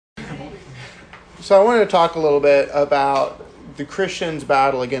So I wanted to talk a little bit about the Christian's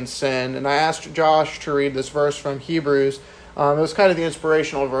battle against sin, and I asked Josh to read this verse from Hebrews. It was kind of the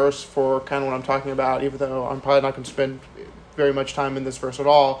inspirational verse for kind of what I'm talking about, even though I'm probably not going to spend very much time in this verse at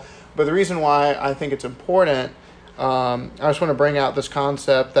all. But the reason why I think it's important, I just want to bring out this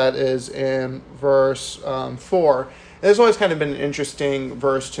concept that is in verse 4. It's always kind of been an interesting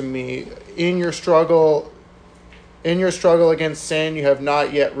verse to me. In your struggle against sin, you have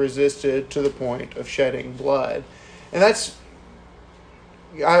not yet resisted to the point of shedding blood. And that's,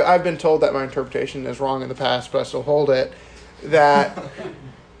 I've been told that my interpretation is wrong in the past, but I still hold it, that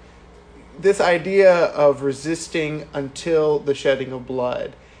this idea of resisting until the shedding of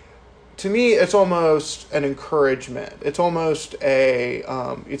blood, to me, it's almost an encouragement. It's almost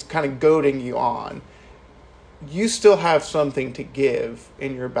it's kind of goading you on. You still have something to give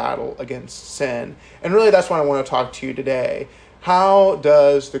in your battle against sin. And really, that's what I want to talk to you today. How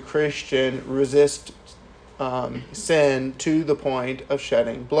does the Christian resist sin to the point of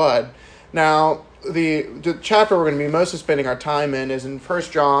shedding blood? Now, the chapter we're going to be mostly spending our time in is in 1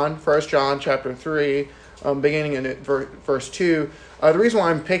 John chapter 3, beginning in verse 2. The reason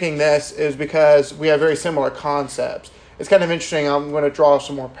why I'm picking this is because we have very similar concepts. It's kind of interesting. I'm going to draw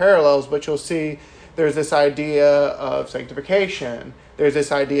some more parallels, but you'll see there's this idea of sanctification. There's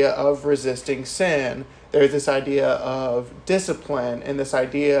this idea of resisting sin. There's this idea of discipline, and this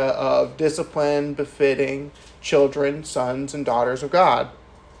idea of discipline befitting children, sons, and daughters of God.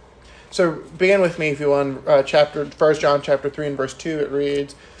 So begin with me, if you want, 1 John chapter 3 and verse 2. It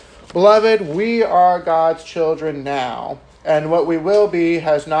reads, "Beloved, we are God's children now, and what we will be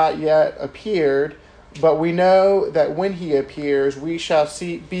has not yet appeared, but we know that when he appears, we shall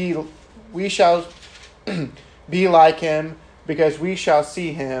be like him, because we shall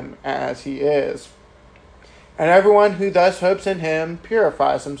see him as he is. And everyone who thus hopes in him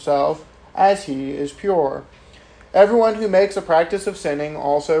purifies himself as he is pure. Everyone who makes a practice of sinning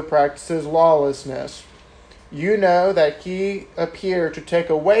also practices lawlessness. You know that he appeared to take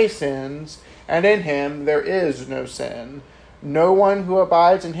away sins, and in him there is no sin. No one who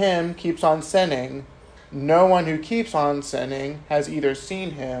abides in him keeps on sinning. No one who keeps on sinning has either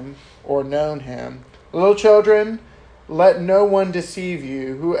seen him or known him. Little children, let no one deceive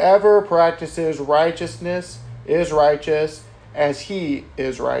you. Whoever practices righteousness is righteous as he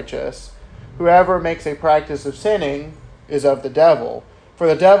is righteous. Whoever makes a practice of sinning is of the devil, for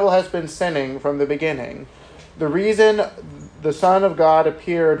the devil has been sinning from the beginning. The reason the Son of God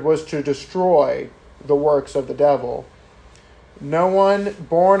appeared was to destroy the works of the devil. No one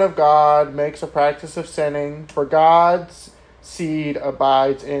born of God makes a practice of sinning, for God's seed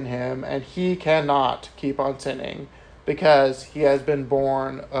abides in him, and he cannot keep on sinning, because he has been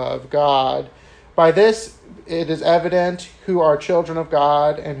born of God. By this it is evident who are children of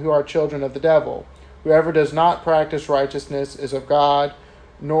God and who are children of the devil. Whoever does not practice righteousness is of God,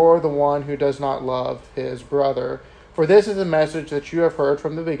 nor the one who does not love his brother. For this is the message that you have heard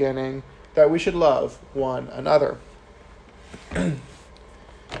from the beginning, that we should love one another."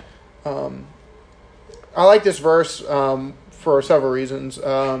 I like this verse for several reasons.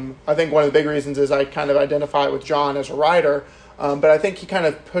 I think one of the big reasons is I kind of identify with John as a writer, but I think he kind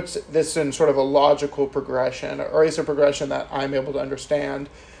of puts this in sort of a logical progression, or at least a progression that I'm able to understand,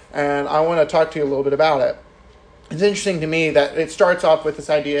 and I want to talk to you a little bit about it. It's interesting to me that it starts off with this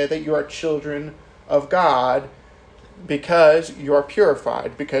idea that you are children of God because you are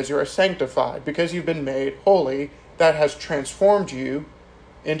purified, because you are sanctified, because you've been made holy. That has transformed you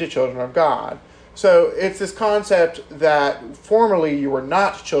into children of God. So it's this concept that formerly you were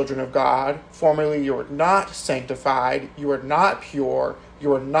not children of God, formerly you were not sanctified, you were not pure, you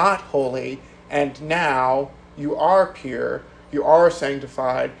were not holy, and now you are pure, you are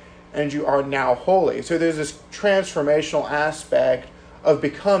sanctified, and you are now holy. So there's this transformational aspect of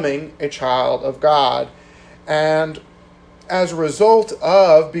becoming a child of God. And as a result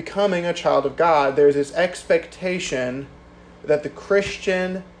of becoming a child of God, there's this expectation that the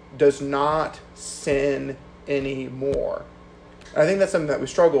Christian does not sin anymore. I think that's something that we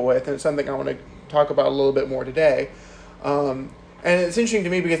struggle with, and it's something I want to talk about a little bit more today. And it's interesting to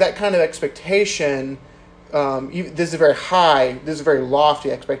me because that kind of expectation, this is a very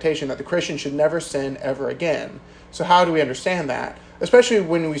lofty expectation that the Christian should never sin ever again. So how do we understand that? Especially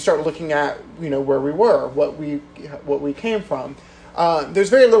when we start looking at, where we were, what we came from. There's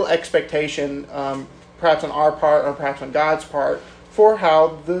very little expectation, perhaps on our part or perhaps on God's part, for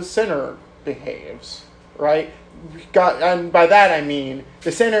how the sinner behaves, right? God, and by that I mean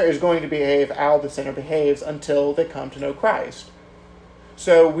the sinner is going to behave how the sinner behaves until they come to know Christ.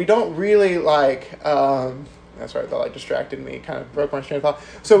 So we don't really That's right, the light distracted me, kind of broke my train of thought.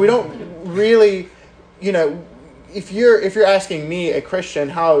 So we don't really, if you're asking me, a Christian,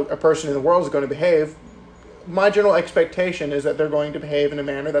 how a person in the world is going to behave, my general expectation is that they're going to behave in a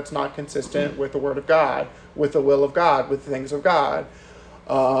manner that's not consistent with the Word of God, with the will of God, with the things of God.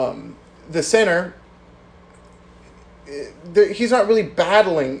 The sinner, he's not really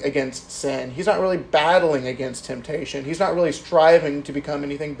battling against sin. He's not really battling against temptation. He's not really striving to become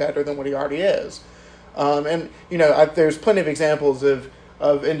anything better than what he already is. There's plenty of examples of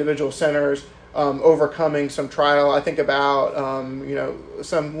individual sinners overcoming some trial. I think about,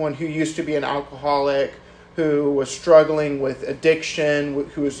 someone who used to be an alcoholic, who was struggling with addiction,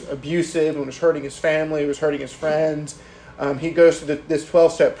 who was abusive and was hurting his family, was hurting his friends. He goes through this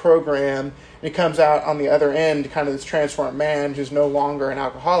 12-step program, and he comes out on the other end, kind of this transformed man who's no longer an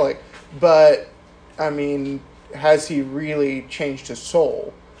alcoholic. But, has he really changed his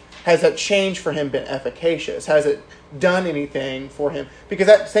soul? Has that change for him been efficacious? Has it done anything for him? Because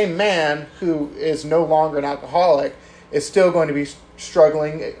that same man who is no longer an alcoholic is still going to be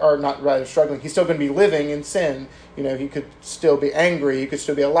struggling, or not rather struggling, he's still going to be living in sin. He could still be angry, he could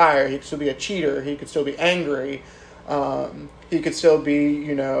still be a liar, he could still be a cheater, he could still be angry, he could still be,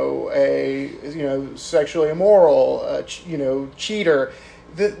 sexually immoral, cheater.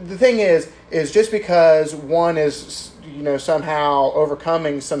 The thing is just because one is, somehow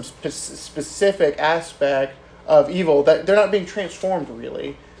overcoming some specific aspect of evil, that they're not being transformed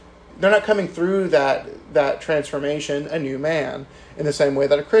really. They're not coming through that transformation a new man in the same way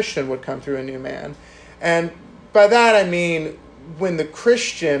that a Christian would come through a new man. And by that I mean, when the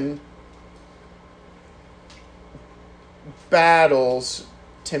Christian battles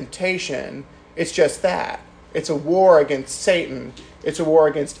temptation, it's just that. It's a war against Satan. It's a war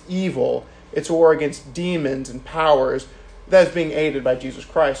against evil. It's a war against demons and powers that's being aided by Jesus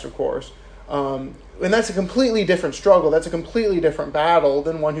Christ, of course. And that's a completely different struggle. That's a completely different battle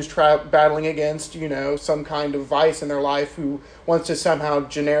than one who's battling against, some kind of vice in their life, who wants to somehow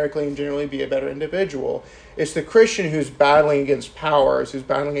generically and generally be a better individual. It's the Christian who's battling against powers, who's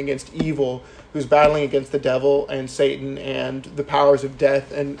battling against evil, who's battling against the devil and Satan and the powers of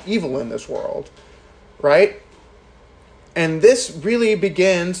death and evil in this world, right? And this really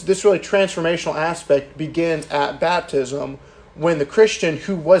transformational aspect begins at baptism, when the Christian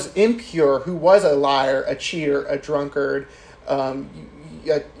who was impure, who was a liar, a cheater, a drunkard,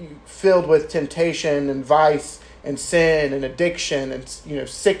 filled with temptation and vice and sin and addiction and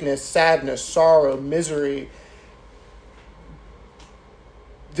sickness, sadness, sorrow, misery,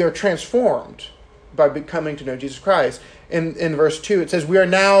 they're transformed by coming to know Jesus Christ. In verse 2, it says, "We are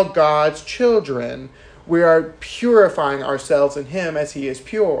now God's children. We are purifying ourselves in Him as He is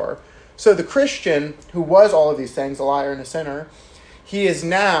pure." So the Christian, who was all of these things, a liar and a sinner, he is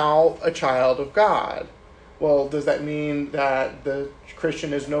now a child of God. Well, does that mean that the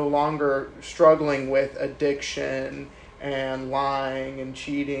Christian is no longer struggling with addiction and lying and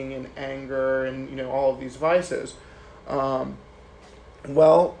cheating and anger and all of these vices?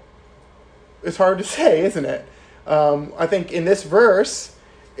 Well, it's hard to say, isn't it? I think in this verse,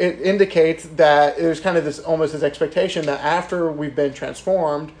 it indicates that there's kind of this expectation that after we've been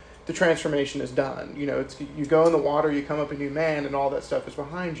transformed, the transformation is done. You go in the water, you come up a new man, and all that stuff is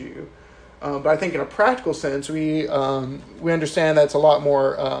behind you. But I think in a practical sense, we understand that it's a lot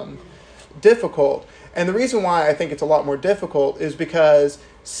more difficult. And the reason why I think it's a lot more difficult is because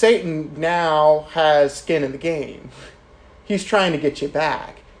Satan now has skin in the game. He's trying to get you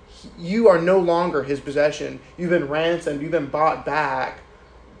back. You are no longer his possession. You've been ransomed. You've been bought back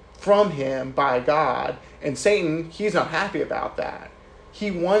from him by God. And Satan, he's not happy about that. He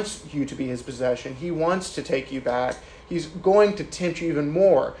wants you to be his possession. He wants to take you back. He's going to tempt you even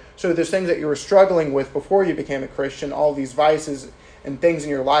more. So there's things that you were struggling with before you became a Christian, all these vices and things in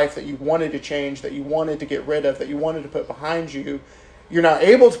your life that you wanted to change, that you wanted to get rid of, that you wanted to put behind you. You're not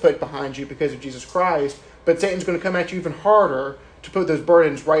able to put behind you because of Jesus Christ, but Satan's going to come at you even harder to put those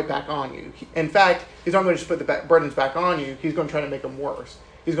burdens right back on you. In fact, he's not going to just put the burdens back on you. He's going to try to make them worse.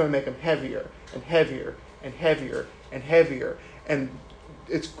 He's going to make them heavier and heavier and heavier and heavier. And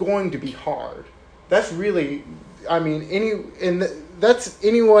it's going to be hard. That's really, that's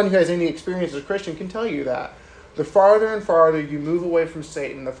anyone who has any experience as a Christian can tell you that. The farther and farther you move away from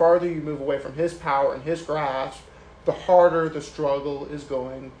Satan, the farther you move away from his power and his grasp, the harder the struggle is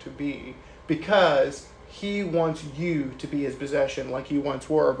going to be. Because he wants you to be his possession like you once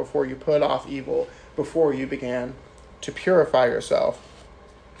were before you put off evil, before you began to purify yourself.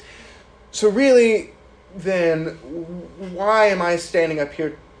 So really, then, why am I standing up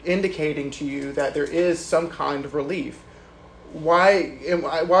here indicating to you that there is some kind of relief? why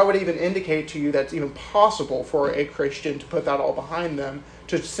would it even indicate to you that it's even possible for a Christian to put that all behind them,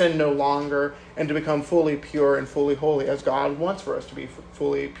 to sin no longer, and to become fully pure and fully holy, as God wants for us to be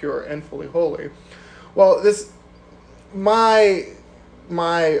fully pure and fully holy? Well, my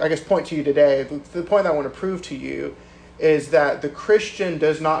I guess point to you today, the point that I want to prove to you, is that the Christian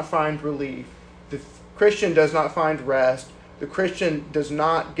does not find relief. The Christian does not find rest. The Christian does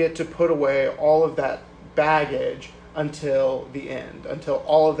not get to put away all of that baggage until the end, until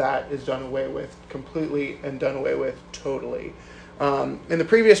all of that is done away with completely and done away with totally. In the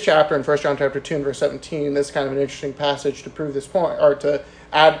previous chapter, in 1 John chapter 2 and verse 17, this is kind of an interesting passage to prove this point, or to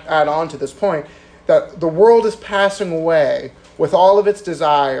add on to this point, that the world is passing away with all of its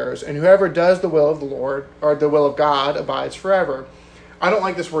desires, and whoever does the will of the Lord, or the will of God, abides forever. I don't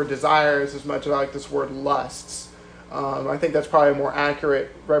like this word desires as much as I like this word lusts. I think that's probably a more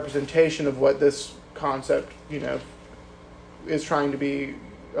accurate representation of what this concept, is trying to be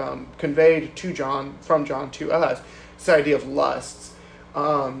conveyed to John, from John to us. This idea of lusts.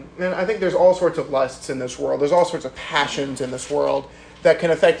 And I think there's all sorts of lusts in this world. There's all sorts of passions in this world that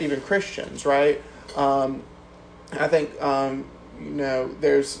can affect even Christians, right? I think,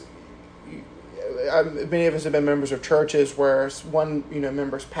 there's many of us have been members of churches where one,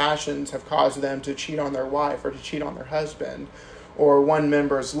 member's passions have caused them to cheat on their wife or to cheat on their husband, or one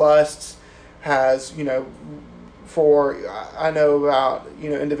member's lusts has, I know about,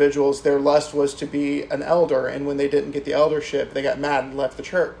 individuals, their lust was to be an elder, and when they didn't get the eldership, they got mad and left the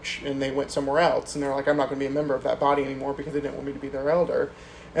church, and they went somewhere else, and they're like, I'm not going to be a member of that body anymore because they didn't want me to be their elder.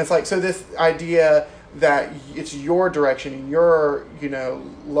 And it's like, so this idea that it's your direction and your,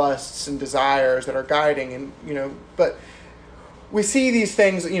 lusts and desires that are guiding, and, but we see these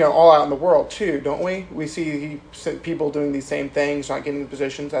things, all out in the world too, don't we? We see people doing these same things, not getting the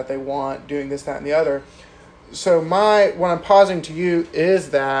positions that they want, doing this, that, and the other. So what I'm positing to you is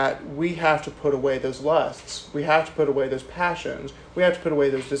that we have to put away those lusts. We have to put away those passions. We have to put away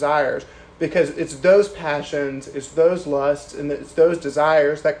those desires, because it's those passions, it's those lusts, and it's those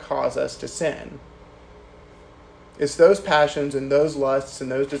desires that cause us to sin. It's those passions and those lusts and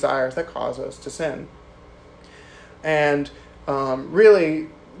those desires that cause us to sin. And really,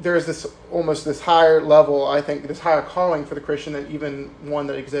 there's this higher level, I think, this higher calling for the Christian than even one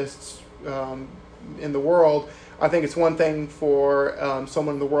that exists in the world. I think it's one thing for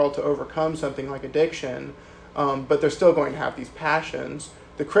someone in the world to overcome something like addiction, but they're still going to have these passions.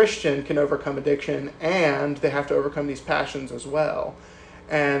 The Christian can overcome addiction, and they have to overcome these passions as well.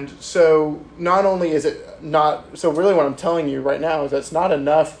 And so not only is it not, so really what I'm telling you right now is that it's not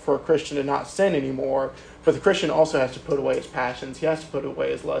enough for a Christian to not sin anymore, but the Christian also has to put away his passions. He has to put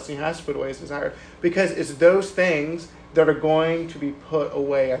away his lust. He has to put away his desire, because it's those things that are going to be put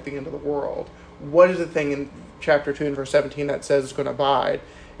away at the end of the world. What is the thing in chapter 2 and verse 17 that says it's going to abide?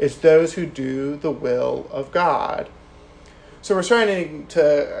 It's those who do the will of God. So we're starting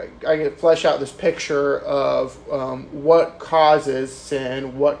to flesh out this picture of what causes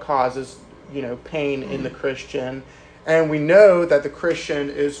sin, what causes pain in the Christian, and we know that the Christian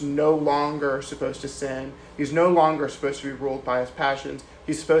is no longer supposed to sin. He's no longer supposed to be ruled by his passions.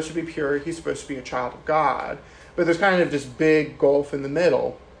 He's supposed to be pure. He's supposed to be a child of God. But there's kind of this big gulf in the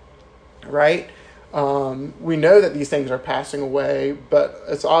middle, right? We know that these things are passing away, but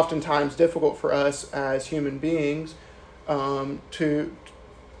it's oftentimes difficult for us as human beings to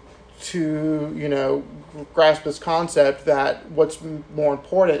grasp this concept that what's more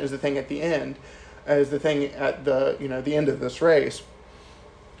important is the thing at the end, is the thing at the the end of this race.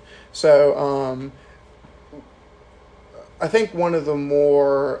 So I think one of the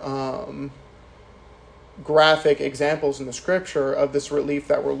more graphic examples in the scripture of this relief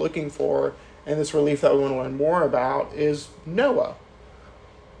that we're looking for, and this relief that we want to learn more about, is Noah.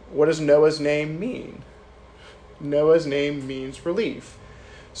 What does Noah's name mean? Noah's name means relief.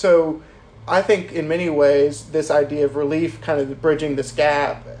 So I think in many ways this idea of relief, kind of bridging this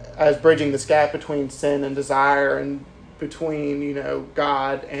gap between sin and desire, and between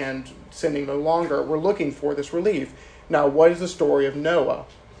God and sinning no longer, we're looking for this relief. Now, what is the story of Noah?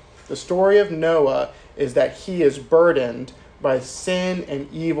 The story of Noah is that he is burdened by sin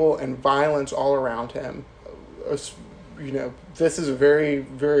and evil and violence all around him. This is very,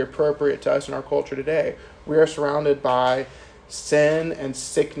 very appropriate to us in our culture today. We are surrounded by sin and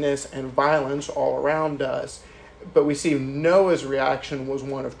sickness and violence all around us. But we see Noah's reaction was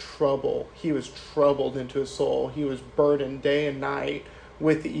one of trouble. He was troubled into his soul. He was burdened day and night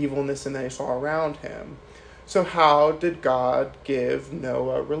with the evilness that he saw around him. So how did God give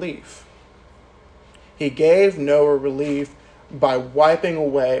Noah relief? He gave Noah relief by wiping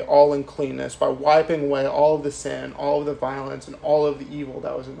away all uncleanness, by wiping away all of the sin, all of the violence, and all of the evil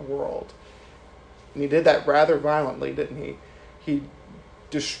that was in the world. And he did that rather violently, didn't he? He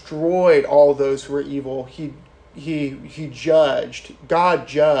destroyed all those who were evil. He judged. God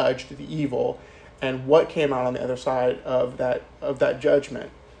judged the evil, and what came out on the other side of that judgment?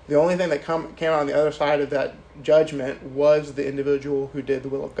 The only thing that came out on the other side of that judgment was the individual who did the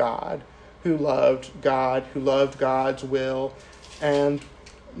will of God, who loved God, who loved God's will, and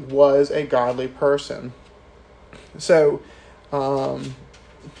was a godly person. So, what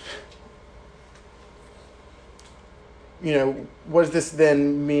does this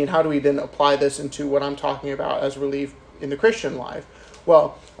then mean? How do we then apply this into what I'm talking about as relief in the Christian life?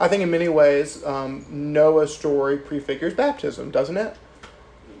 Well, I think in many ways, Noah's story prefigures baptism, doesn't it?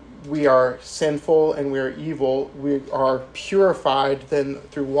 We are sinful and we are evil. We are purified then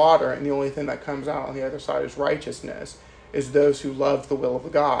through water, and the only thing that comes out on the other side is righteousness, is those who love the will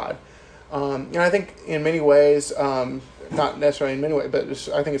of God. And I think in many ways, not necessarily in many ways, but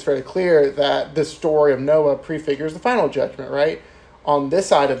I think it's fairly clear that this story of Noah prefigures the final judgment, right? On this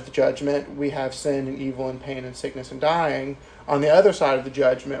side of the judgment, we have sin and evil and pain and sickness and dying. On the other side of the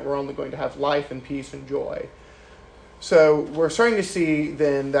judgment, we're only going to have life and peace and joy. So we're starting to see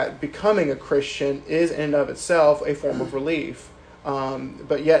then that becoming a Christian is in and of itself a form of relief.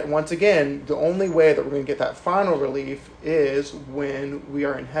 But yet, once again, the only way that we're going to get that final relief is when we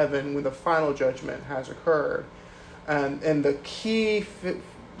are in heaven, when the final judgment has occurred. And the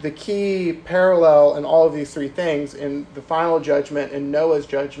key parallel in all of these three things, in the final judgment, in Noah's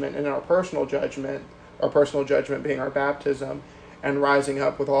judgment, and in our personal judgment being our baptism and rising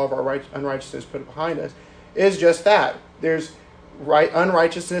up with all of our unrighteousness put behind us, is just that. There's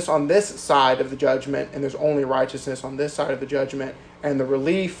unrighteousness on this side of the judgment, and there's only righteousness on this side of the judgment, and the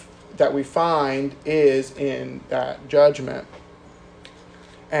relief that we find is in that judgment.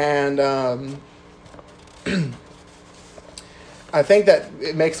 And I think that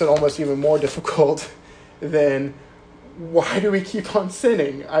it makes it almost even more difficult than, why do we keep on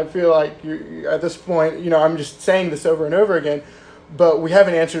sinning? I feel like at this point, I'm just saying this over and over again, but we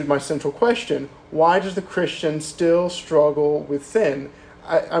haven't answered my central question. Why does the Christian still struggle with sin?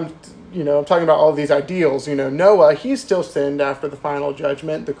 I'm talking about all these ideals. Noah, he still sinned after the final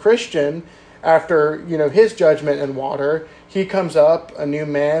judgment. The Christian, after, his judgment in water, he comes up a new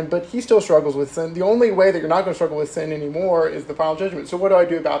man, but he still struggles with sin. The only way that you're not going to struggle with sin anymore is the final judgment. So what do I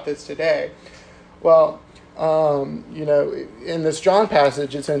do about this today? Well, in this John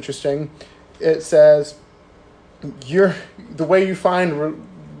passage, it's interesting. It says, the way you find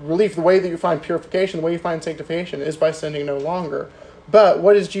relief, the way that you find purification, the way you find sanctification is by sinning no longer. But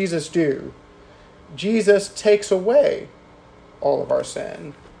what does Jesus do? Jesus takes away all of our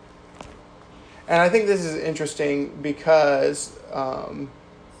sin. And I think this is interesting because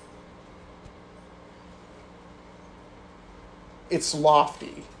it's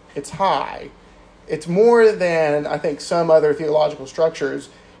lofty, it's high. It's more than, I think, some other theological structures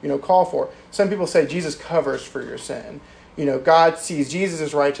call for. Some people say Jesus covers for your sin. God sees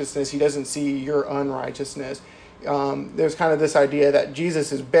Jesus' righteousness. He doesn't see your unrighteousness. There's kind of this idea that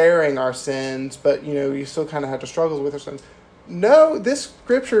Jesus is bearing our sins, but, you still kind of have to struggle with our sins. No, this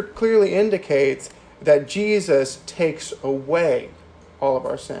scripture clearly indicates that Jesus takes away all of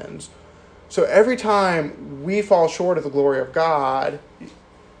our sins. So every time we fall short of the glory of God,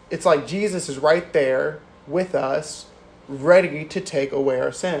 it's like Jesus is right there with us, ready to take away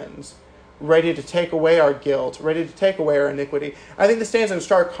our sins, ready to take away our guilt, ready to take away our iniquity. I think this stands in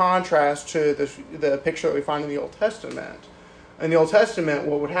stark contrast to the picture that we find in the Old Testament. In the Old Testament,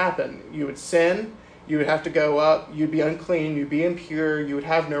 what would happen? You would sin, you would have to go up, you'd be unclean, you'd be impure, you would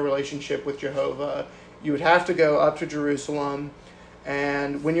have no relationship with Jehovah, you would have to go up to Jerusalem,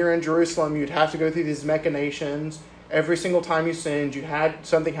 and when you're in Jerusalem, you'd have to go through these machinations. Every single time you sinned,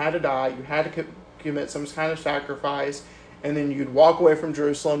 something had to die, you had to commit some kind of sacrifice, and then you'd walk away from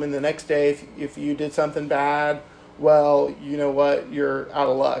Jerusalem, and the next day, if you did something bad, well, you know what, you're out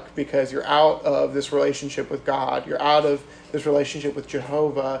of luck, because you're out of this relationship with God, you're out of this relationship with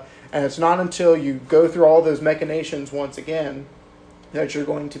Jehovah, and it's not until you go through all those machinations once again that you're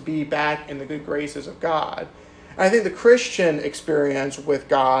going to be back in the good graces of God. And I think the Christian experience with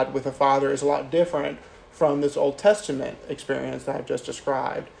God, with the Father, is a lot different from this Old Testament experience that I've just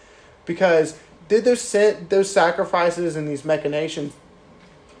described. Because did those sacrifices and these machinations,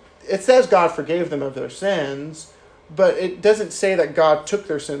 it says God forgave them of their sins, but it doesn't say that God took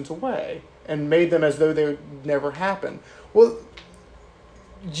their sins away and made them as though they would never happen. Well,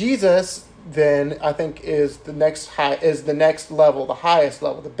 Jesus then, I think, is the next level, the highest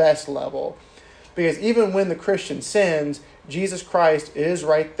level, the best level. Because even when the Christian sins, Jesus Christ is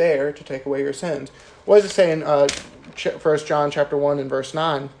right there to take away your sins. What does it say in 1 John chapter 1 and verse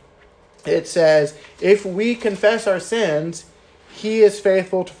 9? It says, if we confess our sins, he is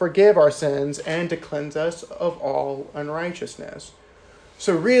faithful to forgive our sins and to cleanse us of all unrighteousness.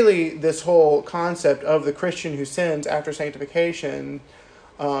 So really, this whole concept of the Christian who sins after sanctification,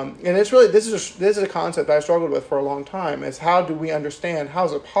 and it's really, this is a concept that I've struggled with for a long time, is how do we understand, how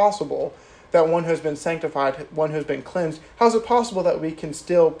is it possible that one who has been sanctified, one who has been cleansed, how is it possible that we can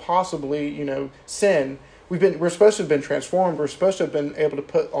still possibly, sin? We're supposed to have been transformed. We're supposed to have been able to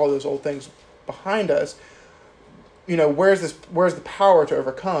put all those old things behind us. Where's the power to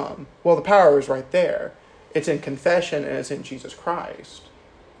overcome? Well, the power is right there. It's in confession and it's in Jesus Christ.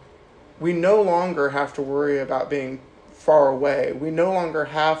 We no longer have to worry about being far away. We no longer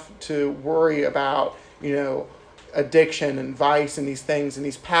have to worry about, addiction and vice and these things and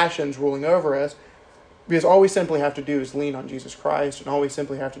these passions ruling over us, because all we simply have to do is lean on Jesus Christ, and all we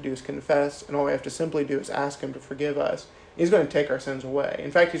simply have to do is confess, and all we have to simply do is ask him to forgive us. He's going to take our sins away.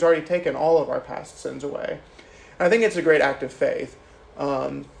 In fact, he's already taken all of our past sins away. And I think it's a great act of faith.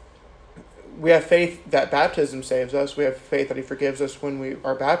 We have faith that baptism saves us. We have faith that he forgives us when we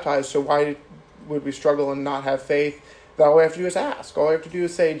are baptized. So why would we struggle and not have faith that all we have to do is ask? All we have to do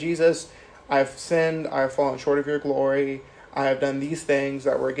is say, Jesus, I have sinned, I have fallen short of your glory, I have done these things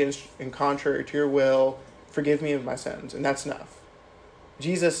that were against and contrary to your will, forgive me of my sins, and that's enough.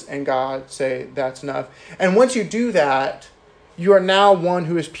 Jesus and God say that's enough. And once you do that, you are now one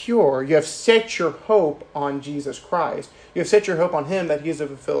who is pure. You have set your hope on Jesus Christ. You have set your hope on him, that he is a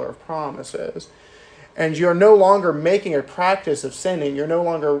fulfiller of promises. And you're no longer making a practice of sinning. You're no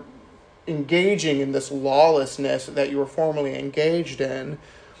longer engaging in this lawlessness that you were formerly engaged in,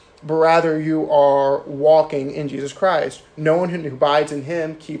 but rather you are walking in Jesus Christ. No one who abides in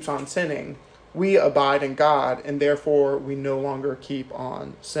him keeps on sinning. We abide in God, and therefore we no longer keep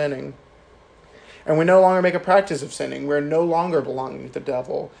on sinning. And we no longer make a practice of sinning. We're no longer belonging to the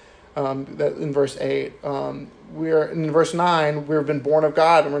devil. That in verse 8. In verse 9, we've been born of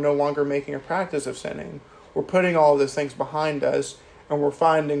God, and we're no longer making a practice of sinning. We're putting all of those things behind us, and we're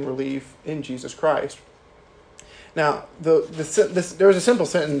finding relief in Jesus Christ. Now, there was a simple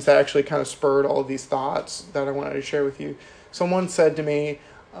sentence that actually kind of spurred all of these thoughts that I wanted to share with you. Someone said to me,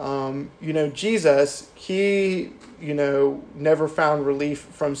 Jesus, he, never found relief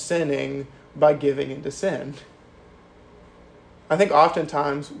from sinning by giving into sin. I think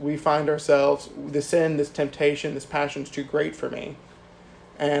oftentimes we find ourselves, the sin, this temptation, this passion is too great for me.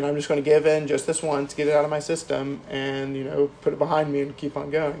 And I'm just going to give in just this once, get it out of my system, and, put it behind me and keep on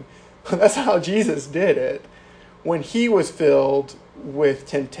going. That's how Jesus did it. When he was filled with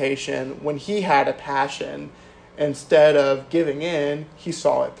temptation, when he had a passion, instead of giving in, he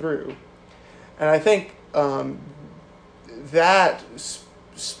saw it through. And I think that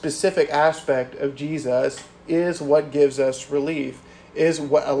specific aspect of Jesus is what gives us relief, is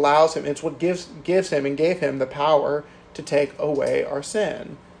what allows him, it's what gives him and gave him the power to take away our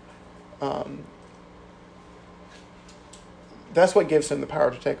sin. That's what gives him the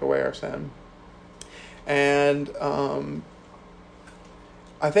power to take away our sin. And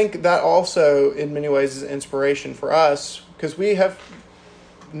I think that also, in many ways, is inspiration for us, because we have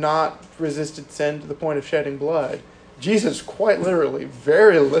not resisted sin to the point of shedding blood. Jesus quite literally,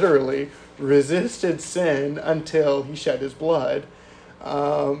 very literally, resisted sin until he shed his blood.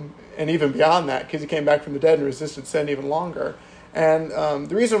 And even beyond that, because he came back from the dead and resisted sin even longer. And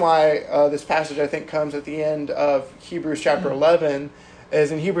the reason why this passage, I think, comes at the end of Hebrews chapter 11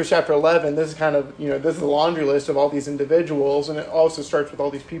 is in Hebrews chapter 11, this is kind of, this is the laundry list of all these individuals, and it also starts with all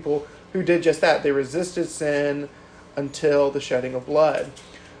these people who did just that. They resisted sin until the shedding of blood.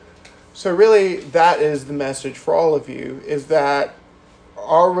 So really, that is the message for all of you, is that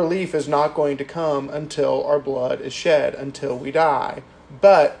our relief is not going to come until our blood is shed, until we die.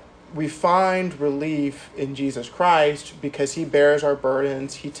 But we find relief in Jesus Christ because he bears our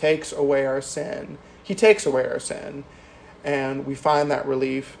burdens. He takes away our sin. He takes away our sin. And we find that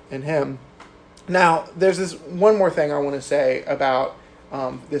relief in him. Now, there's this one more thing I want to say about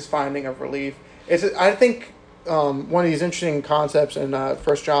this finding of relief. I think one of these interesting concepts in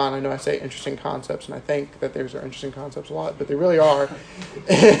 1 John, I know I say interesting concepts, and I think that those are interesting concepts a lot, but they really are.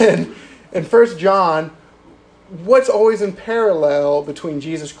 And in 1 John, what's always in parallel between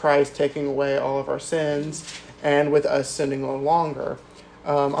Jesus Christ taking away all of our sins and with us sinning no longer?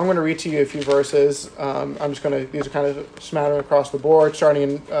 I'm going to read to you a few verses. These are kind of smattering across the board, starting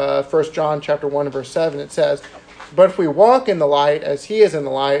in 1 John chapter 1 and verse 7. It says, "But if we walk in the light as he is in the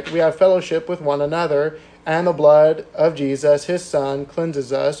light, we have fellowship with one another, and the blood of Jesus, his Son,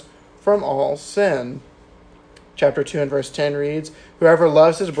 cleanses us from all sin." Chapter 2 and verse 10 reads, "Whoever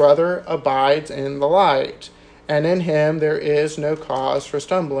loves his brother abides in the light, and in him there is no cause for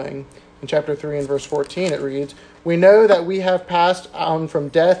stumbling." In chapter 3 and verse 14 it reads, "We know that we have passed on from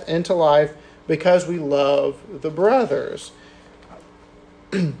death into life because we love the brothers."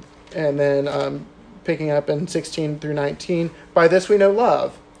 And then picking up in 16 through 19, "By this we know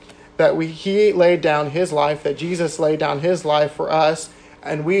love, that he laid down his life, that Jesus laid down his life for us,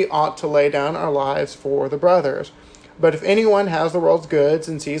 and we ought to lay down our lives for the brothers. But if anyone has the world's goods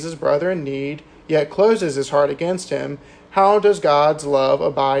and sees his brother in need, yet closes his heart against him, how does God's love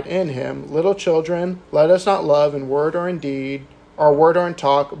abide in him? Little children, let us not love in word or in deed, or word or in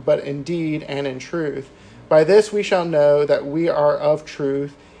talk, but in deed and in truth. By this we shall know that we are of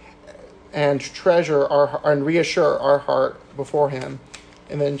truth, and treasure and reassure our heart before him."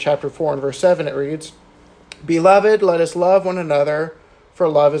 And then chapter 4 and verse 7 it reads, "Beloved, let us love one another, for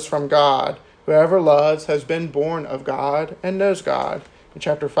love is from God. Whoever loves has been born of God and knows God." In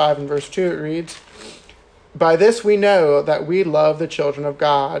chapter 5 and verse 2 it reads, "By this we know that we love the children of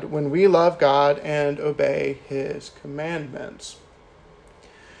God, when we love God and obey his commandments."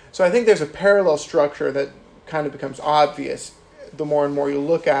 So I think there's a parallel structure that kind of becomes obvious the more and more you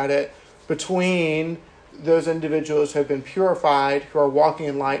look at it, between those individuals who have been purified, who are walking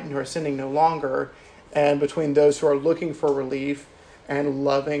in light and who are sinning no longer, and between those who are looking for relief and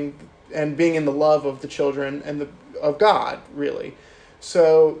loving and being in the love of the children and of God, really.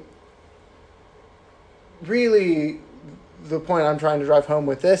 So really the point I'm trying to drive home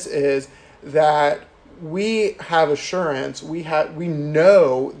with this is that we have assurance, we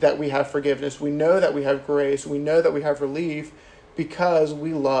know that we have forgiveness, we know that we have grace, we know that we have relief because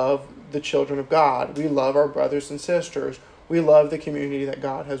we love the children of God. We love our brothers and sisters. We love the community that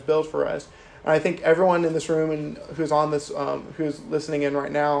God has built for us. And I think everyone in this room and who's on this, who's listening in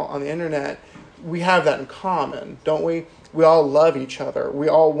right now on the internet, we have that in common, don't we? We all love each other. We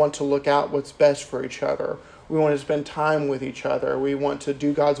all want to look out what's best for each other. We want to spend time with each other. We want to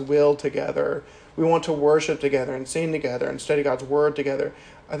do God's will together. We want to worship together and sing together and study God's word together.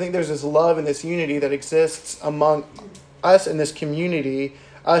 I think there's this love and this unity that exists among us in this community,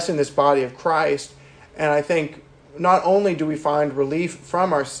 us in this body of Christ. And I think not only do we find relief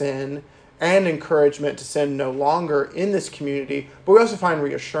from our sin and encouragement to sin no longer in this community, but we also find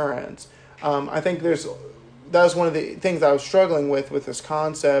reassurance. I think that was one of the things I was struggling with this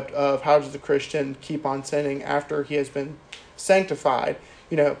concept of how does the Christian keep on sinning after he has been sanctified.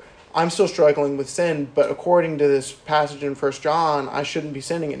 I'm still struggling with sin, but according to this passage in 1 John, I shouldn't be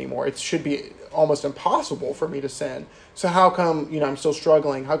sinning anymore. It should be almost impossible for me to sin. So how come, I'm still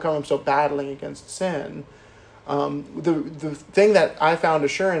struggling? How come I'm still battling against sin? The thing that I found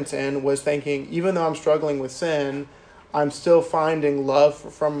assurance in was thinking, even though I'm struggling with sin, I'm still finding love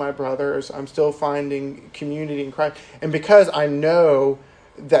from my brothers. I'm still finding community in Christ. And because I know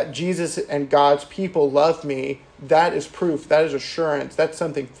that Jesus and God's people love me, that is proof, that is assurance, that's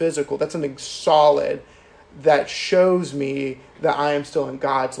something physical, that's something solid that shows me that I am still in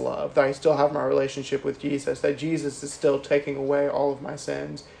God's love, that I still have my relationship with Jesus, that Jesus is still taking away all of my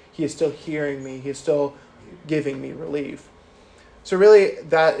sins. He is still hearing me. He is still giving me relief. So really,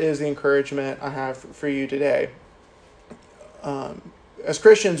 that is the encouragement I have for you today. As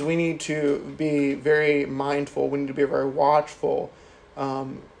Christians, we need to be very mindful. We need to be very watchful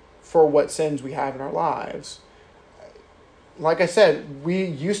for what sins we have in our lives. Like I said, we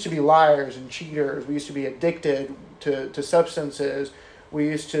used to be liars and cheaters. We used to be addicted to substances. We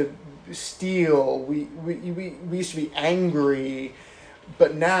used to steal. We used to be angry.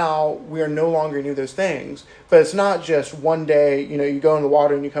 But now we are no longer any of those things. But it's not just one day, you go in the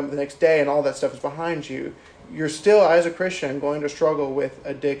water and you come the next day and all that stuff is behind you. You're still, as a Christian, going to struggle with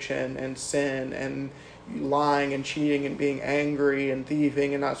addiction and sin and lying and cheating and being angry and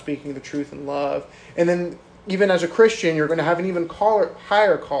thieving and not speaking the truth in love. And then even as a Christian, you're going to have an even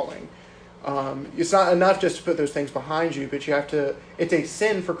higher calling. It's not enough just to put those things behind you, but you have to. It's a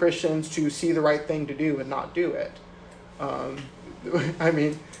sin for Christians to see the right thing to do and not do it.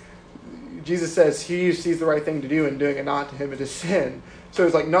 Jesus says he sees the right thing to do and doing it not, to him it is sin. So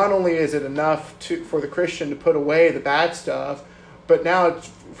it's like not only is it enough for the Christian to put away the bad stuff, but now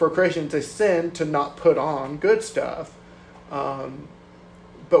it's for a Christian to sin to not put on good stuff.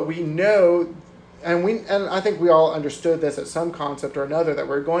 But we know, and I think we all understood this at some concept or another, that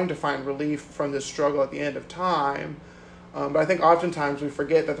we're going to find relief from this struggle at the end of time. But I think oftentimes we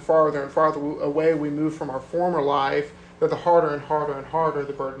forget that the farther and farther away we move from our former life, that the harder and harder and harder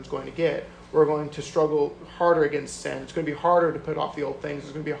the burden's going to get. We're going to struggle harder against sin. It's going to be harder to put off the old things.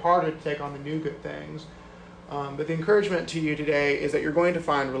 It's going to be harder to take on the new good things. But the encouragement to you today is that you're going to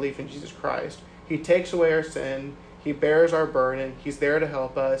find relief in Jesus Christ. He takes away our sin. He bears our burden. He's there to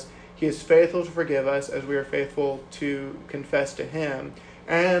help us. He is faithful to forgive us as we are faithful to confess to him.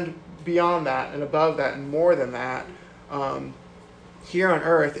 And beyond that, and above that, and more than that, here on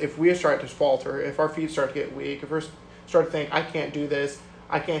earth, if we start to falter, if our feet start to get weak, if we start to think, I can't do this,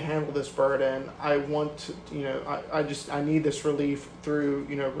 I can't handle this burden, I want to, I need this relief through,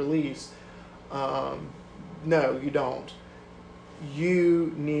 release. No, you don't.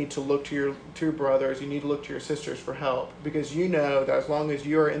 You need to look to your brothers, you need to look to your sisters for help, because you know that as long as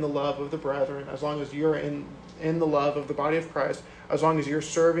you're in the love of the brethren, as long as you're in the love of the body of Christ, as long as you're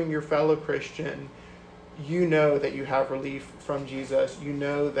serving your fellow Christian, you know that you have relief from Jesus, you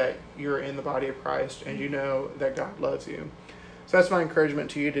know that you're in the body of Christ, and you know that God loves you. So that's my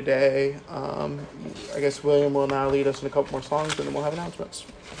encouragement to you today. I guess William will now lead us in a couple more songs, and then we'll have announcements.